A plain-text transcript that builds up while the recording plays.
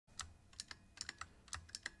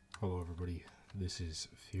Hello everybody, this is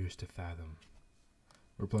Fears To Fathom.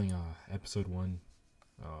 We're playing episode 1.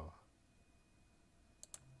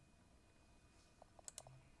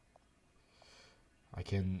 I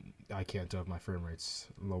can't tell if my frame rate's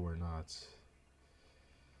low or not.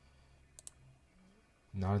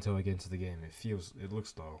 Not until I get into the game. It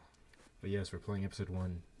looks low. But yes, we're playing episode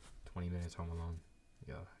 1, 20 minutes Home Alone.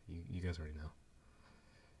 Yeah, you guys already know.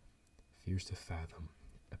 Fears To Fathom,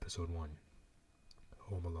 episode 1,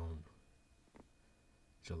 Home Alone.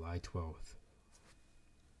 July 12th.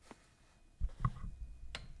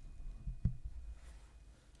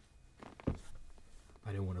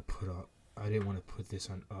 I didn't want to put this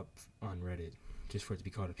on Reddit just for it to be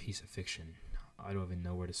called a piece of fiction. I don't even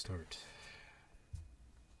know where to start.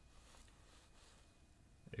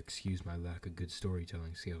 Excuse my lack of good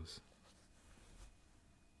storytelling skills.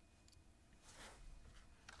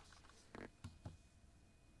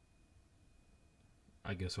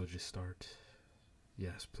 I guess I'll just start.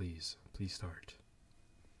 Yes, please start.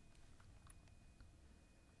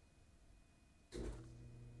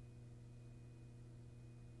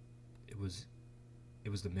 It was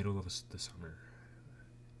the middle of the summer.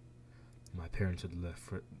 My parents had left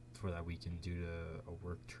for that weekend due to a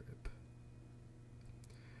work trip,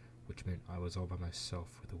 which meant I was all by myself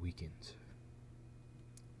for the weekend.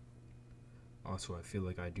 Also, I feel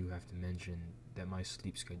like I do have to mention that my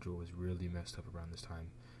sleep schedule was really messed up around this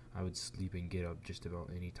time. I would sleep and get up just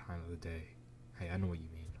about any time of the day. Hey, I know what you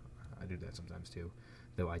mean. I do that sometimes too.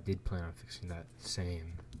 Though I did plan on fixing that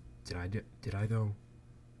same. Did I though?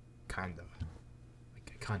 Kinda.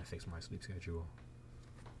 Like, I kinda fixed my sleep schedule.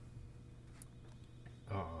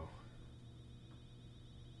 Uh-oh.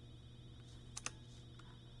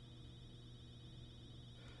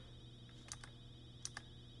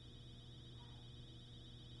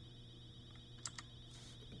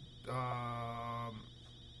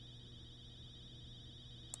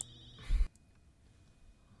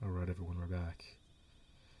 Alright everyone, we're back.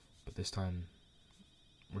 But this time,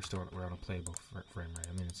 we're on a playable frame rate.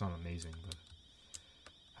 I mean, it's not amazing, but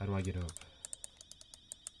how do I get up?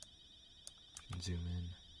 Zoom in.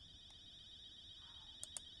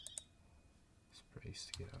 Space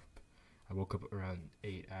to get up. I woke up around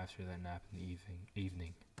 8 after that nap in the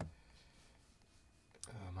evening.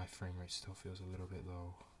 My frame rate still feels a little bit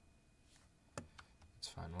low. It's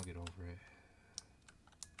fine, we'll get over it.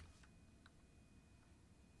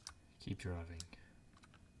 Keep driving.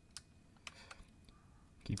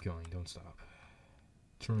 Keep going, don't stop.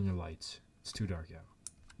 Turn on your lights. It's too dark out.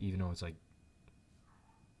 Even though it's like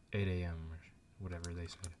 8 a.m. or whatever they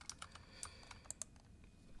said.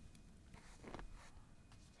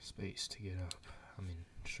 Space to get up. I mean,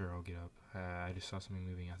 sure, I'll get up. I just saw something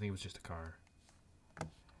moving. I think it was just a car.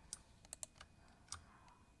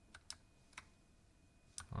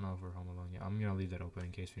 On over Home Alone. Yeah, I'm gonna leave that open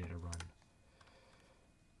in case we need to run.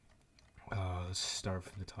 Let's start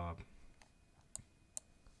from the top.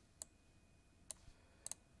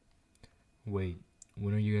 Wait,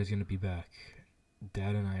 when are you guys gonna be back?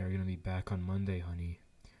 Dad and I are gonna be back on Monday, honey.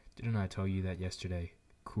 Didn't I tell you that yesterday?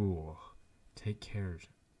 Cool. Take care,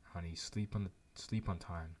 honey. Sleep on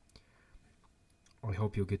time. I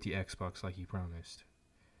hope you'll get the Xbox like you promised.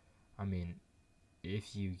 I mean,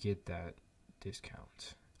 if you get that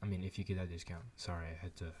discount. Sorry, I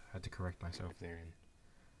had to correct myself there and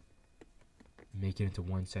make it into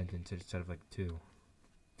one sentence instead of like two.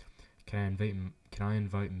 Can I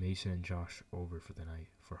invite Mason and Josh over for the night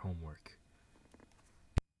for homework?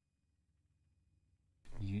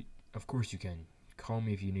 Of course you can. Call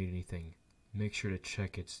me if you need anything. Make sure to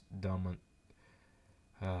check it's dumb on.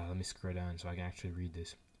 Let me scroll down so I can actually read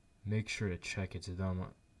this. Make sure to check it's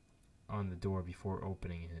dumb on the door before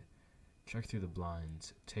opening it. Check through the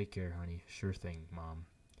blinds. Take care, honey. Sure thing, Mom.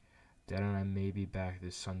 Dad and I may be back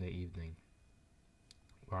this Sunday evening.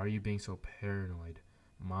 Why are you being so paranoid?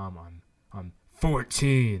 Mom, I'm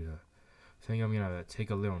 14. Think I'm gonna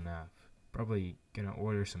take a little nap. Probably gonna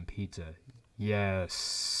order some pizza.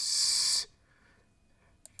 Yes.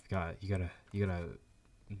 You gotta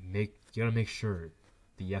make sure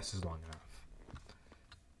the yes is long enough.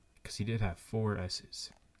 Cause he did have 4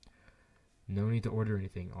 S's. No need to order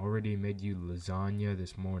anything. Already made you lasagna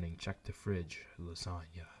this morning. Check the fridge.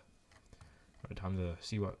 Lasagna. Alright, time to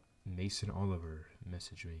see what Mason Oliver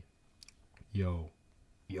messaged me. Yo.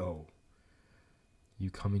 You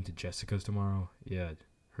coming to Jessica's tomorrow? Yeah,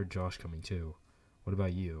 heard Josh coming too. What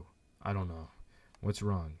about you? I don't know. What's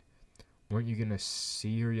wrong? Weren't you gonna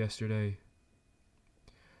see her yesterday?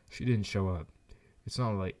 She didn't show up. It's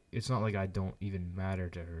not like I don't even matter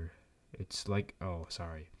to her. It's like I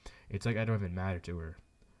don't even matter to her.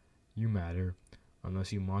 You matter.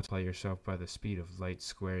 Unless you multiply yourself by the speed of light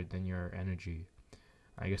squared, then your energy.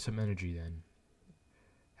 I guess I'm energy then.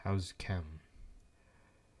 How's chem?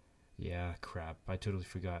 Yeah, crap. I totally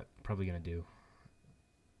forgot. Probably gonna do.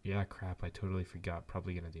 Yeah, crap. I totally forgot.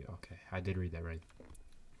 Probably gonna do. Okay, I did read that right.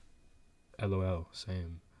 LOL.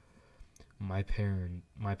 Same. My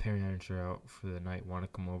parents are out for the night. Want to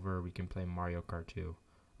come over? We can play Mario Kart 2.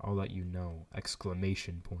 I'll let you know.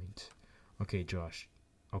 Exclamation point. Okay, Josh.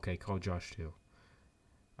 Okay, call Josh too.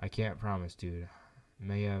 I can't promise, dude.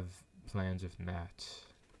 May have plans with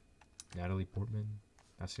Natalie Portman.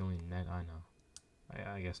 That's the only Nat I know.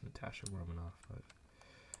 I guess Natasha Romanoff, but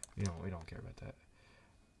we don't care about that.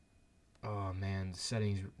 Oh man, the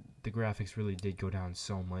settings, the graphics really did go down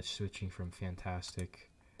so much, switching from fantastic.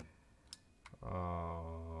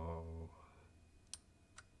 Oh.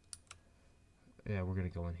 Yeah, we're gonna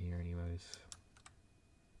go in here anyways.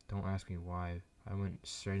 Don't ask me why. I went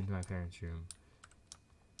straight into my parents' room.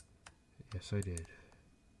 Yes, I did.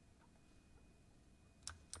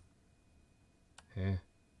 Eh.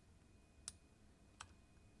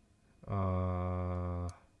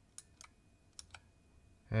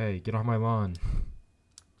 Hey, get off my lawn.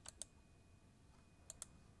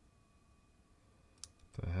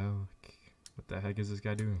 The hell? What the heck is this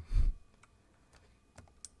guy doing?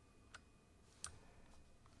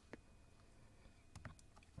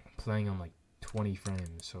 I'm playing on like 20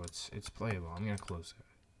 frames, so it's playable. I'm gonna close it.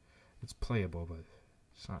 It's playable, but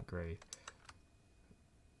it's not great.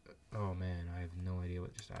 Oh man, I have no idea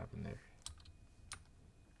what just happened there.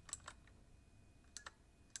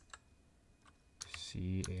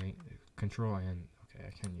 C, A, control, and okay,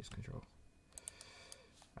 I can use control.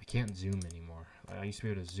 I can't zoom anymore. I used to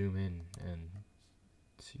be able to zoom in and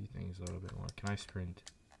see things a little bit more. Can I sprint?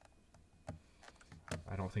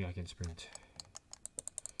 I don't think I can sprint.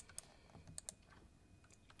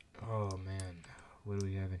 Oh man, what do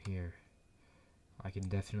we have in here? I can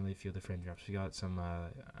definitely feel the frame drops. We got some,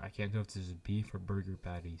 I can't tell if this is beef or burger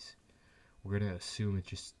patties. We're gonna assume it's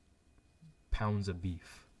just pounds of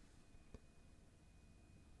beef.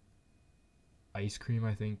 Ice cream,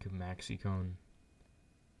 I think, maxi cone.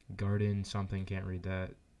 Garden, something, can't read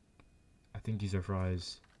that. I think these are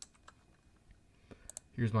fries.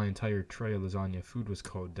 Here's my entire tray of lasagna. Food was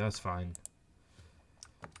cold, that's fine.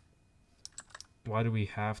 Why do we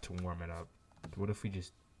have to warm it up? What if we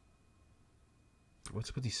just...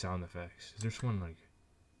 What's with these sound effects? Is there someone, like,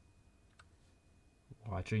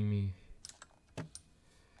 watching me? I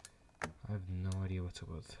have no idea what's up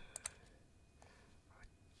with.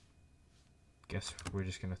 Guess we're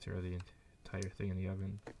just gonna throw the entire thing in the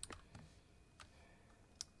oven.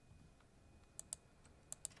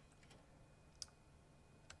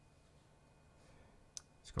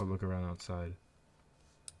 Let's go look around outside.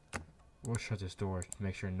 We'll shut this door to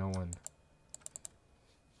make sure no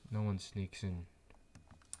one sneaks in.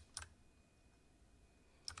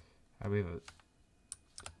 I believe it.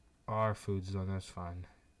 Our food's done, that's fine.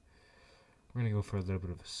 We're gonna go for a little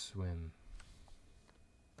bit of a swim.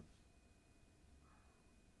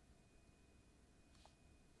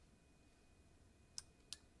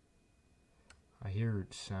 I hear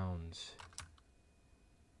sounds.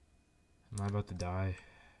 Am I about to die?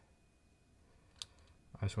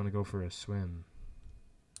 I just want to go for a swim.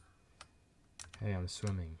 Hey, I'm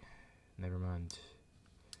swimming. Never mind.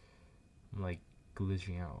 I'm like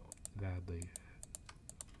glitching out badly.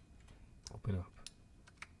 Open up.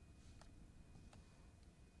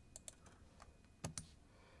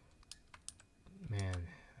 Man,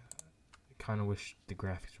 I kind of wish the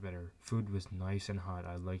graphics were better. Food was nice and hot.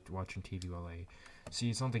 I liked watching TV while I... See,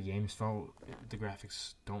 it's not the game's fault. The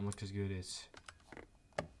graphics don't look as good. It's...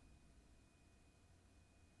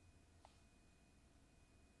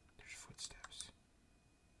 There's footsteps.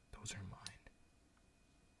 Those are mine.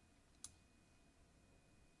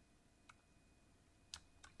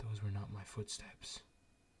 Those were not my footsteps.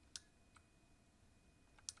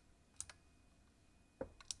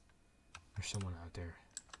 There's someone out there.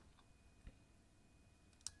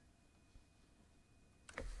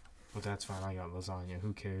 But that's fine, I got lasagna.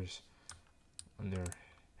 Who cares when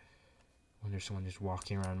there's someone just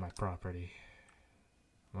walking around my property?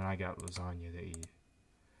 When I got lasagna to eat.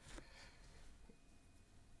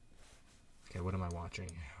 Okay, what am I watching?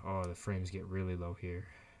 Oh, the frames get really low here.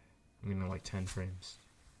 I'm getting like 10 frames.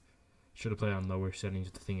 Should have played on lower settings.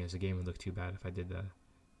 The thing is, the game would look too bad if I did that.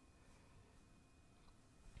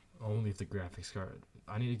 Only if the graphics card.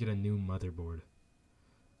 I need to get a new motherboard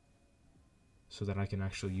so that I can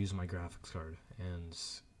actually use my graphics card, and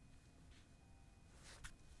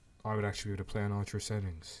I would actually be able to play on ultra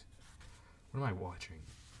settings. What am I watching?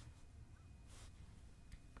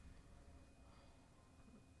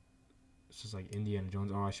 This is like Indiana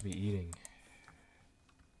Jones. Oh, I should be eating.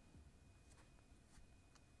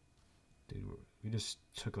 Dude, we just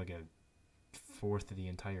took like a fourth of the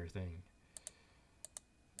entire thing.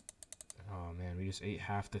 Oh man, we just ate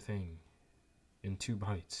half the thing in 2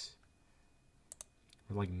 bites.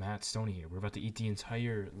 We're like Matt Stoney here. We're about to eat the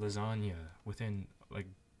entire lasagna within like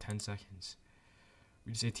 10 seconds.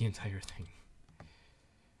 We just ate the entire thing.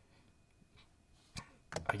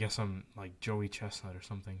 I guess I'm like Joey Chestnut or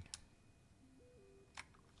something.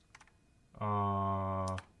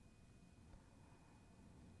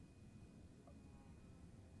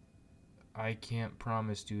 I can't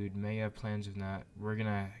promise, dude. May have plans if not. We're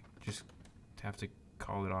gonna just have to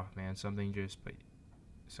call it off, man. Something just.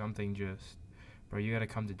 Bro, you gotta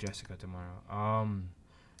come to Jessica tomorrow.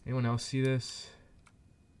 Anyone else see this?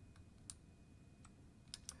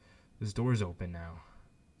 This door's open now.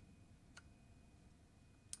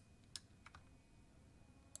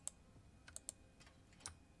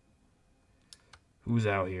 Who's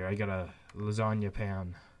out here? I got a lasagna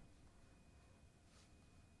pan.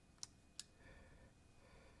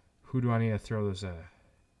 Who do I need to throw this at?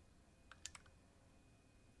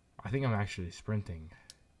 I think I'm actually sprinting.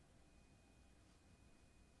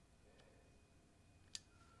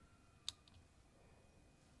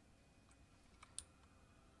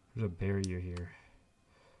 There's a barrier here.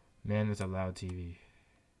 Man, that's a loud TV.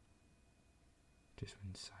 Just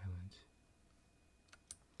went silent.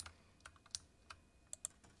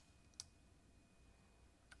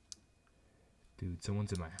 Dude,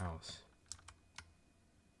 someone's in my house.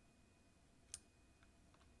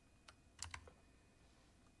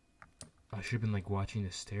 I should have been like watching the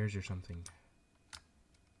stairs or something.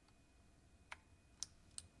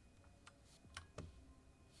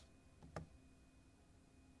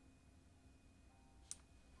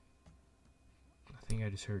 I think I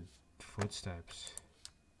just heard footsteps.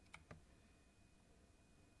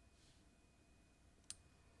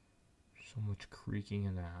 So much creaking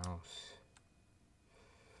in the house.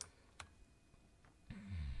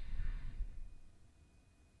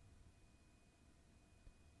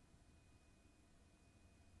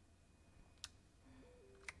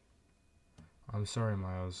 I'm sorry,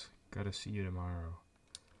 Miles. Gotta see you tomorrow.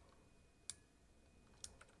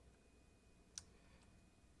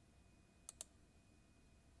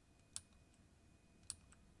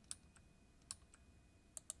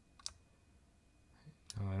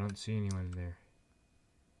 No, I don't see anyone there.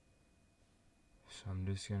 So I'm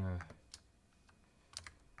just gonna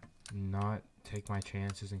not take my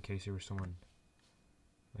chances in case there was someone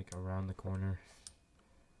like around the corner.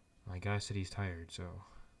 My guy said he's tired, so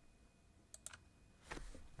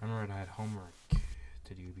I remember I had homework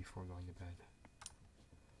to do before going to bed.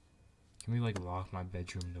 Can we like lock my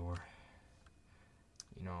bedroom door?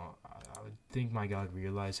 You know, I would think my God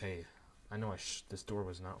realized, hey, I know this door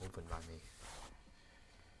was not opened by me.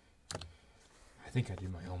 I think I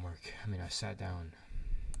did my homework. I mean, I sat down.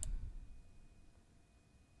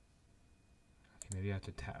 Okay, maybe I have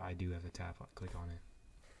to tap. I do have to tap. Click on it.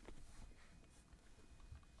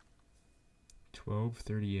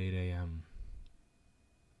 12:38 a.m.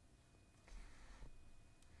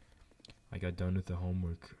 I got done with the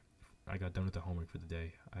homework. I got done with the homework for the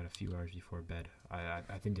day. I had a few hours before bed. I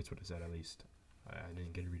think that's what it said, at least. I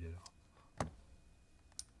didn't get to read it all.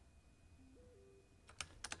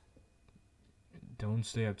 Don't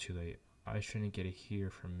stay up too late. I shouldn't get a hear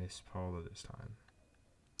from Miss Paula this time.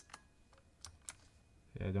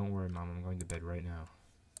 Yeah, don't worry, Mom. I'm going to bed right now.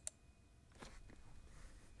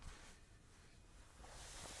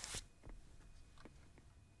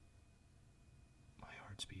 My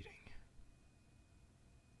heart's beating.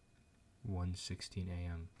 1:16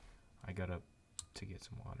 a.m. I got up to get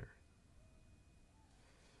some water.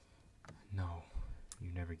 No,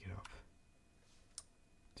 you never get up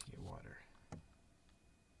to get water.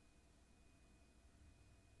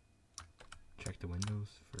 Check the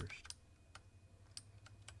windows first.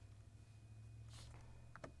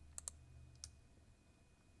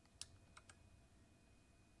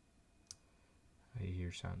 I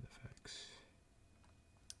hear sound effects.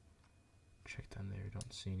 Check down there,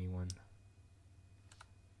 don't see anyone.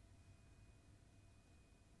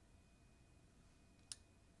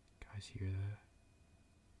 Guys hear that?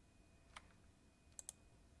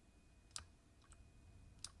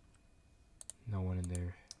 No one in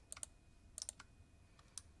there.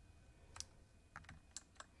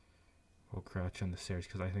 We'll crouch on the stairs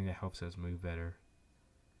because I think that helps us move better.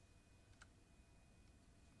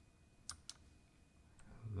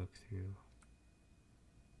 Look through.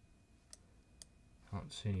 I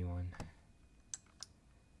don't see anyone.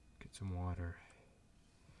 Get some water.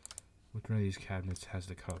 Which one of these cabinets has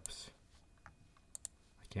the cups?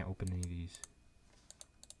 Can't open any of these.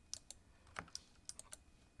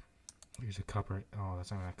 Here's a cup right. Oh,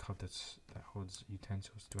 that's not a cup. That holds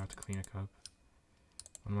utensils. Do I have to clean a cup?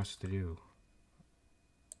 What am I supposed to do?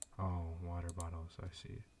 Oh, water bottles. I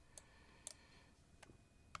see.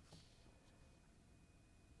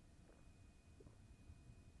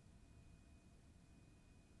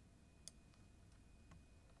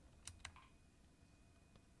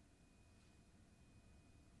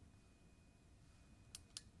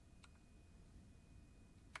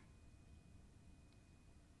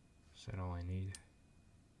 Is that all I need?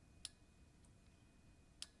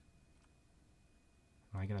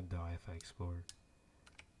 Am I gonna die if I explore?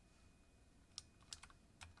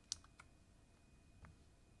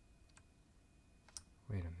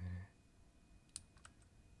 Wait a minute.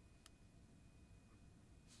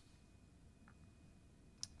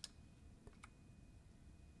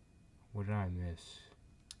 What did I miss?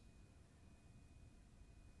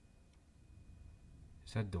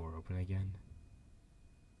 Is that door open again?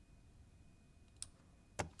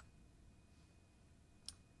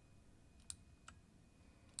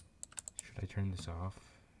 Should I turn this off?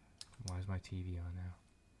 Why is my TV on now?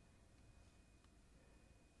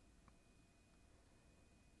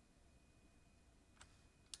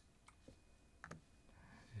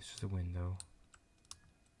 This is the window.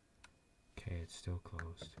 Okay, it's still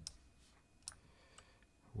closed.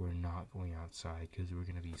 We're not going outside because we're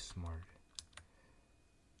gonna be smart.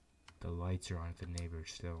 The lights are on at the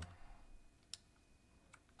neighbors still.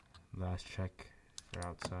 Last check for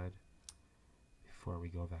outside before we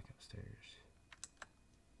go back upstairs.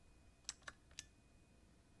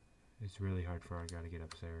 It's really hard for our guy to get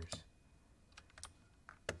upstairs.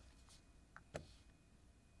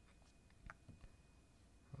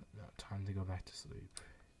 Now, time to go back to sleep.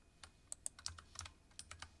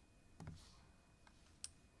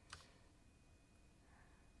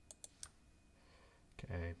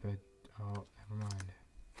 Okay, but oh, never mind.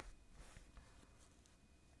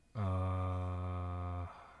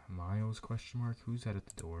 Miles question mark? Who's that at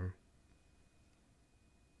the door?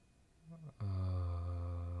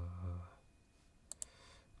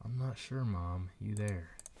 I'm not sure, Mom. You there?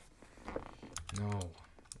 No,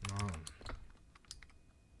 Mom.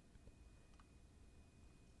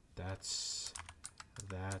 That's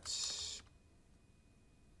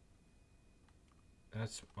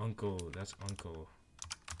Uncle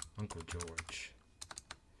George.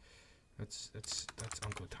 That's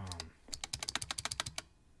Uncle Tom.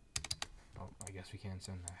 Oh, I guess we can't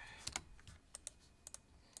send that.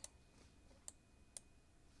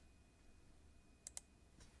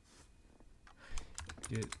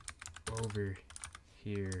 Get over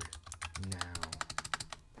here now.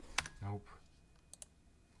 Nope.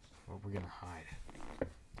 Well, we're gonna hide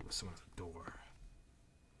with someone at the door.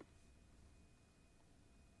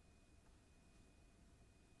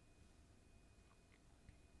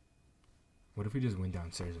 What if we just went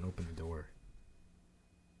downstairs and opened the door?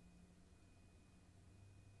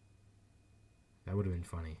 That would have been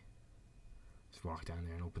funny. Just walk down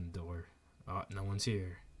there and open the door. Oh, no one's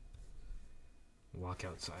here. Walk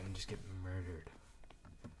outside and just get murdered.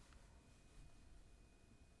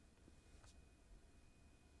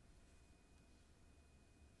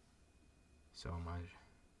 So I'm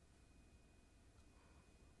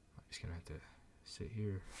just gonna have to sit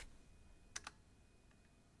here.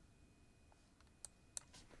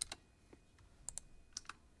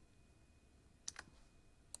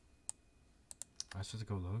 Am I supposed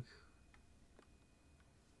to go look?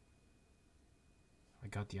 I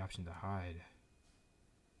got the option to hide.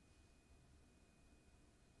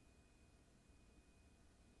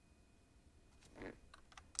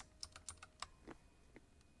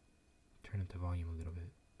 Turn up the volume a little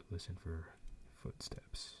bit. Listen for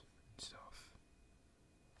footsteps and stuff.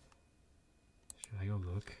 Should I go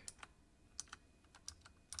look?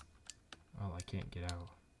 Oh, I can't get out.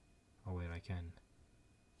 Oh wait, I can.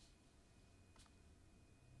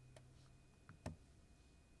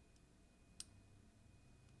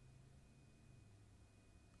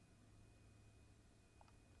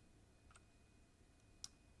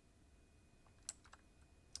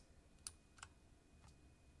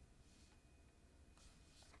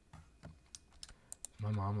 My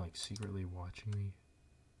mom like secretly watching me.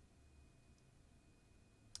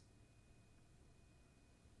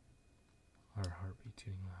 Our heartbeat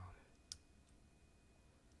tuning loud.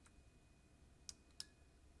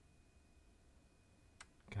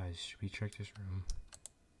 Guys, should we check this room?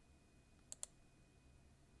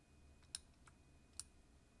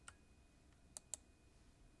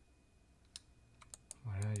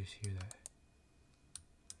 Why did I just hear that?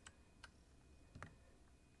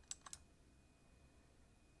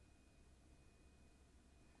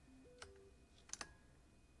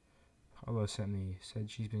 Paula sent me. Said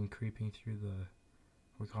she's been creeping through the...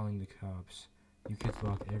 We're calling the cops. You kids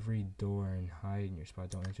lock every door and hide in your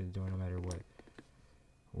spot. Don't answer the door no matter what.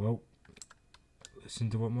 Well, listen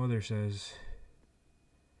to what Mother says.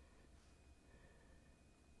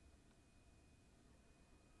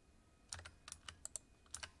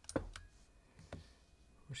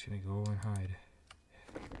 We're just gonna go and hide.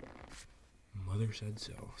 Mother said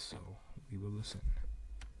so, so we will listen.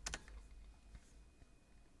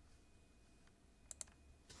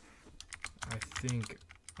 I think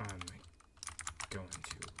I'm going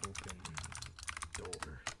to open the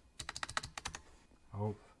door.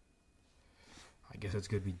 Oh, I guess it's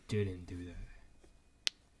good we didn't do that.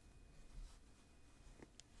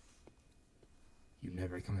 You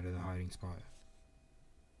never come into the hiding spot.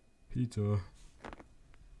 Pizza.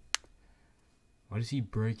 Why does he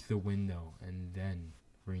break the window and then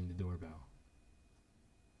ring the doorbell?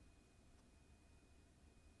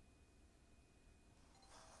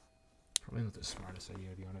 Probably not the smartest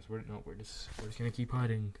idea, to be honest. We're just gonna keep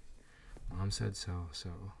hiding. Mom said so, so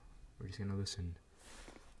we're just gonna listen.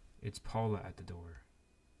 It's Paula at the door.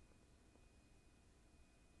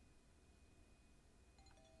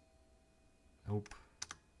 Nope.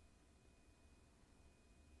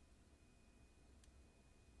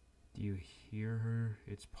 Do you hear her?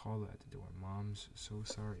 It's Paula at the door. Mom's so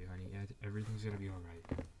sorry, honey. Everything's gonna be alright.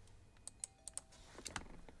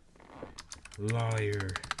 Liar.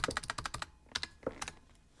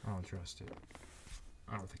 I don't trust it.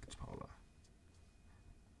 I don't think it's Paula.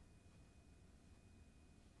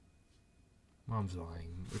 Mom's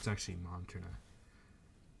lying. It's actually Mom trying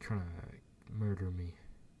to murder me.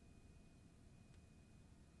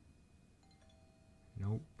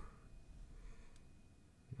 Nope.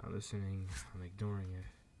 Not listening. I'm ignoring it.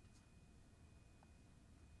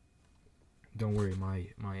 Don't worry,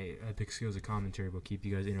 my epic skills of commentary will keep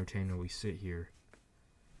you guys entertained while we sit here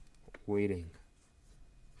waiting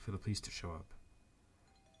for the police to show up.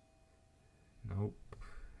 Nope.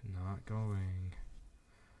 Not going.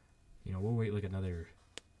 You know, we'll wait like another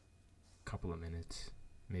couple of minutes.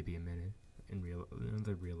 Maybe a minute.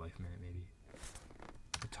 Another real life minute, maybe.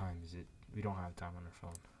 What time is it? We don't have time on our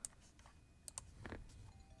phone.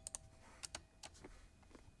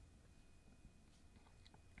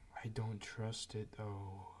 I don't trust it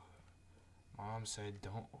though. Mom said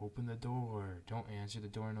don't open the door. Don't answer the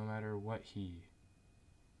door no matter what he.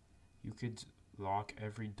 You could lock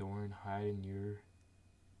every door and hide in your...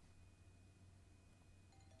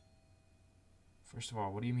 First of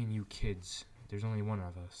all, what do you mean you kids? There's only one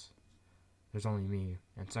of us. There's only me.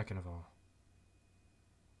 And second of all...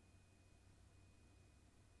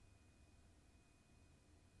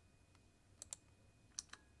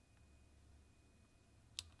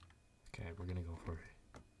 Okay, we're gonna go for it.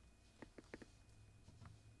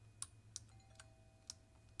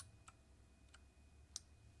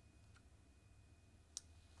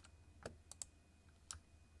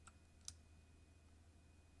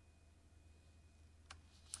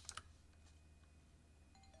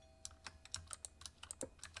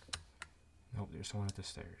 Nope, there's someone at the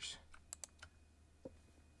stairs.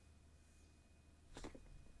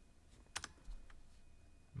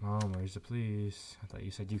 Mom, where's the police? I thought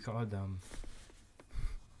you said you called them.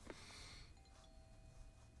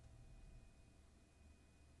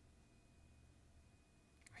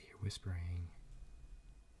 I hear whispering.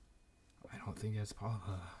 I don't think that's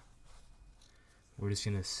Paula. We're just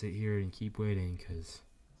gonna sit here and keep waiting because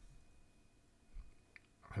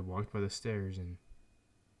I walked by the stairs and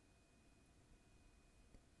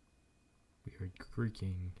we heard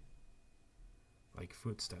creaking like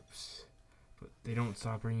footsteps. But they don't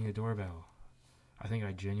stop ringing the doorbell. I think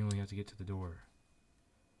I genuinely have to get to the door.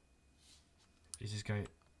 Is this guy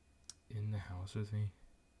in the house with me?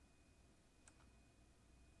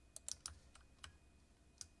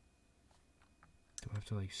 Do I have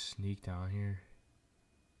to like sneak down here?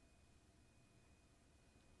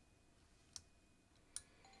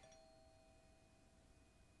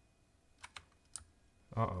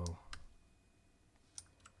 Uh-oh.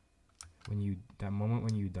 That moment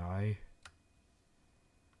when you die...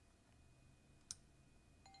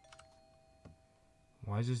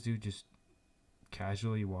 Why is this dude just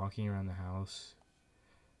casually walking around the house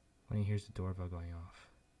when he hears the doorbell going off?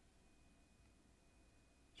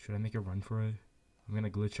 Should I make a run for it? I'm gonna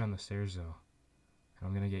glitch on the stairs though, and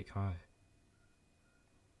I'm gonna get caught.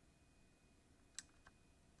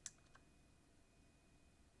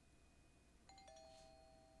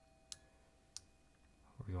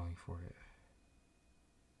 We're going for it.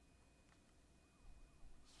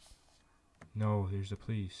 No, there's the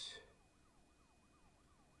police.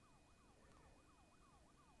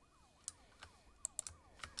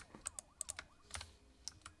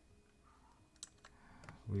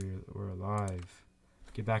 We're alive.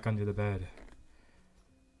 Get back under the bed.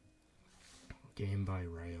 Game by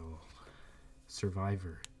rail.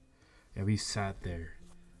 Survivor. Yeah, we sat there.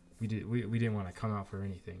 We didn't want to come out for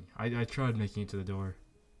anything. I tried making it to the door.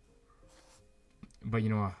 But you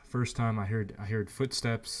know, first time I heard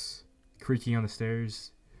footsteps creaking on the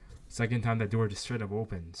stairs. Second time that door just straight up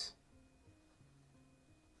opens.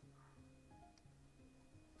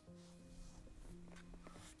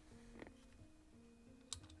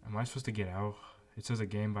 Am I supposed to get out? It says a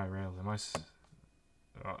game by rail.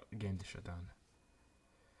 Game to shut down.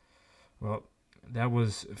 Well, that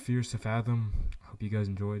was Fears to Fathom. Hope you guys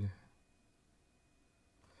enjoyed.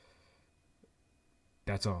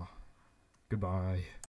 That's all. Goodbye.